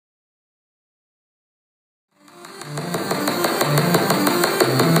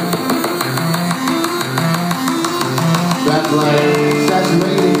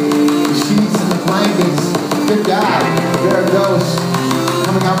to God, there are ghosts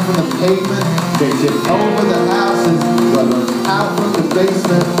coming out from the pavement. They tip over the houses, blood runs out from the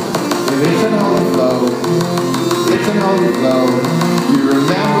basement. And it's an holy flow, it's an holy flow. You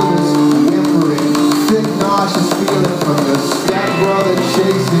remember this whimpering, sick, nauseous feeling from the stepbrother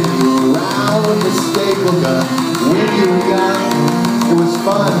chasing you around with the staple gun. When you were young, it was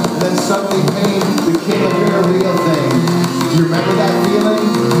fun, and then suddenly pain became a very real thing. Do you remember that feeling?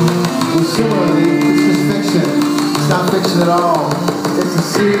 Well, similarly, it's just fiction. It's not fiction at all. It's a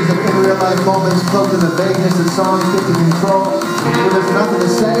series of in-real-life moments cloaked in the vagueness that songs get to control. Where there's nothing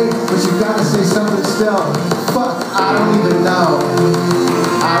to say, but you've got to say something still. Fuck, I don't even know.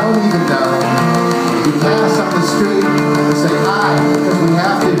 I don't even know. We pass on the street and say hi, because we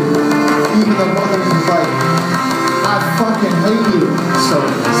have to. Even though one of us is like, I fucking hate you. So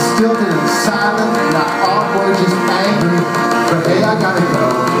stilted and silent, not awkward, just angry. But hey, I gotta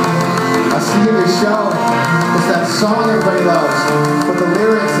go. I see you at the show. It's that song everybody loves. But the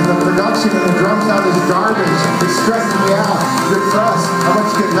lyrics and the production and the drum sound is garbage. It's stressing me out. Your trust, how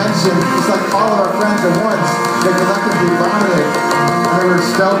much you get mentioned. It's like all of our friends at once. They collectively vomited. And they were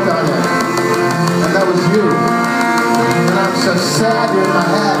stoked on it. And that was you. And I'm so sad you're in my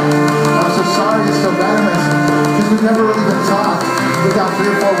head. I'm so sorry it's so venomous. Because we've never really been taught. We got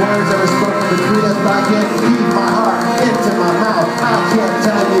 3 or 4 words that were spoken between us, but I can't keep my heart into my mouth. I can't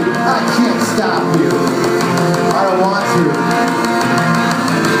tell you. I can't stop you. I don't want to.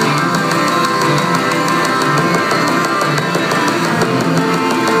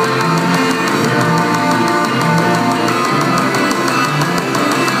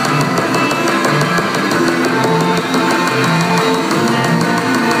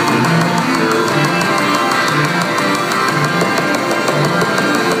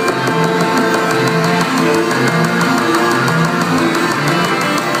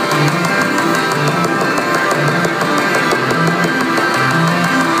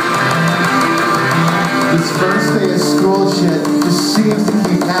 First day of school shit just seems to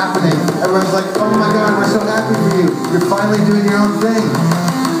keep happening. Everyone's like, oh my god, we're so happy for you. You're finally doing your own thing.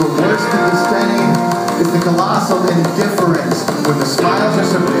 But worse than disdain is the colossal indifference when the smiles are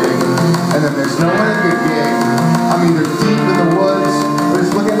so big and then there's no one at your gig. I'm either deep in the woods or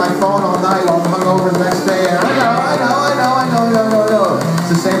just looking at my phone all night while I'm hungover the next day and I know.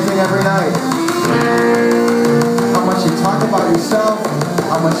 It's the same thing every night. How much you talk about yourself,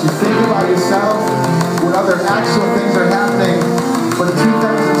 how much you think about yourself, what other actual things are happening. But in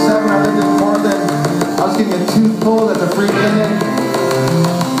 2007, I lived in Portland. I was getting a tooth pulled at the free clinic.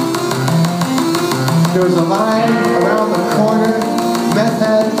 There was a line around the corner, meth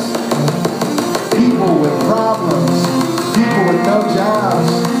heads, people with problems, people with no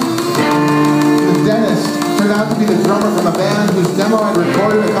jobs. The dentist turned out to be the drummer from a band whose demo I'd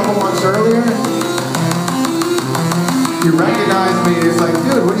recorded a couple months earlier. He recognized me. He's like,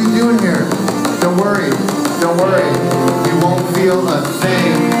 dude, what are you doing here? Don't worry, you won't feel a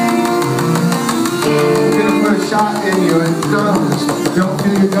thing. We're gonna put a shot in you and gums. Don't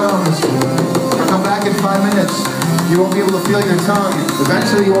feel your gums. I'll come back in 5 minutes. You won't be able to feel your tongue.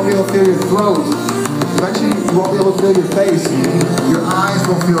 Eventually you won't be able to feel your throat. Eventually you won't be able to feel your face. Your eyes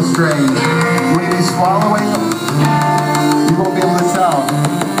will feel strange. Will you be swallowing? You won't be able to tell.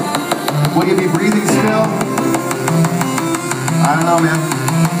 Will you be breathing still? I don't know, man.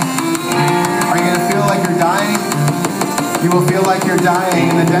 Are you going to feel like you're dying? You will feel like you're dying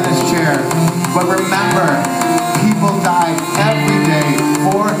in the dentist chair. But remember, people die every day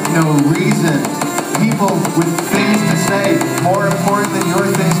for no reason. People with things to say, more important than your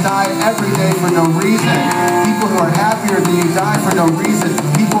things, die every day for no reason. People who are happier than you die for no reason.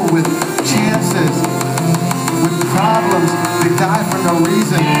 People with chances, with problems, they die for no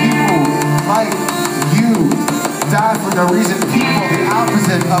reason. People like you die for no reason. People the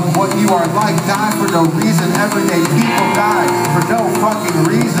opposite of what you are like die for no reason. Every day people die for no fucking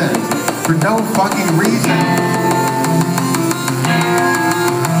reason. For no fucking reason.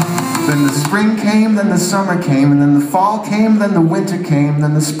 Then the spring came, then the summer came, and then the fall came, then the winter came,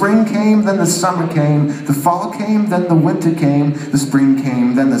 then the spring came, then the summer came, the fall came, then the winter came, the spring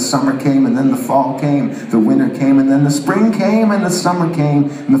came, then the summer came, and then the fall came, the winter came, and then the spring came, and the summer came,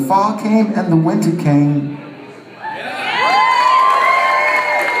 and the fall came, and the winter came.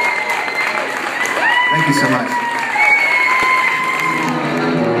 Thank you so much.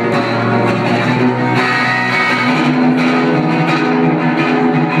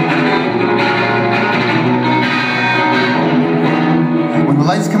 When the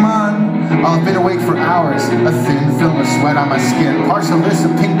lights come on, I'll have been awake for hours. A thin film of sweat on my skin. Partial lists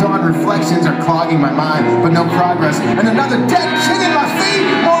of pink dawn reflections are clogging my mind, but no progress. And another dead kid in my feet.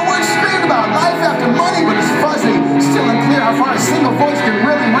 More words screamed about life after money, but it's fuzzy. Still unclear how far a single voice can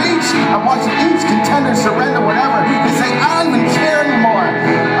really reach. I'm watching each contender surrender whatever. They say, I don't even care anymore.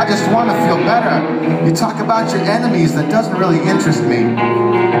 I just want to feel better. You talk about your enemies, that doesn't really interest me.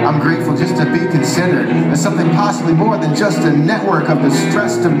 I'm grateful just to be considered as something possibly more than just a network of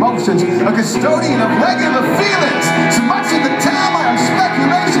distressed emotions, a custodian of regular feelings. So much of the time I am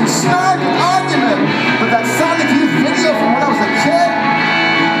speculation, snark, and argument. But that Sonic Youth video from when I was a kid,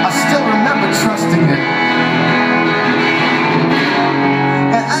 I still remember trusting it.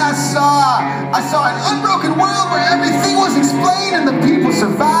 And I saw an unbroken world where everything was explained and the people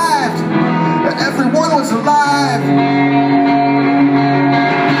survived. And everyone was alive.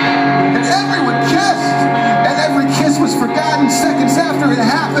 And everyone kissed. And every kiss was forgotten seconds after it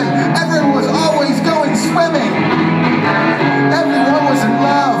happened. Everyone was always going swimming. Everyone was in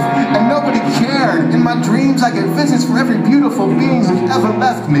love and nobody cared. In my dreams I get visits from every beautiful being who's ever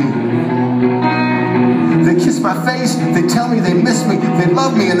left me. They kiss my face, they tell me they miss me, they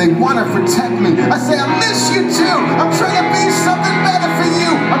love me and they want to protect me. I say I miss you too, I'm trying to be something better for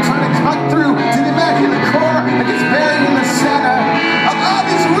you. I'm trying to cut through to the immaculate core that gets buried in the center of all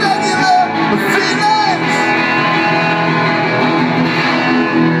these regular feelings.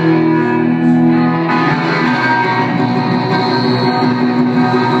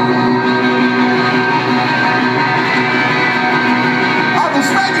 All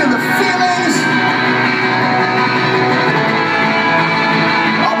those regular feelings.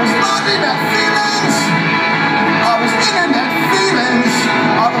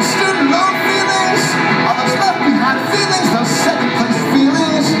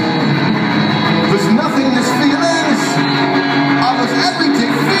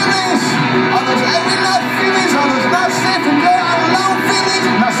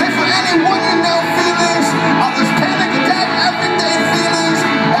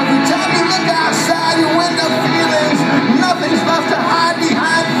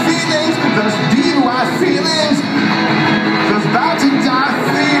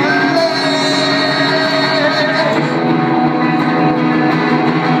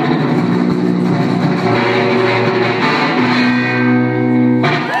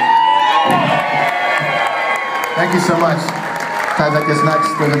 Thank you so much. Tyvek is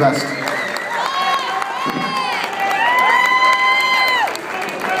next. They're the best.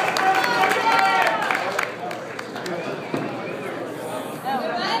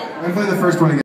 I'm going to play the first one again.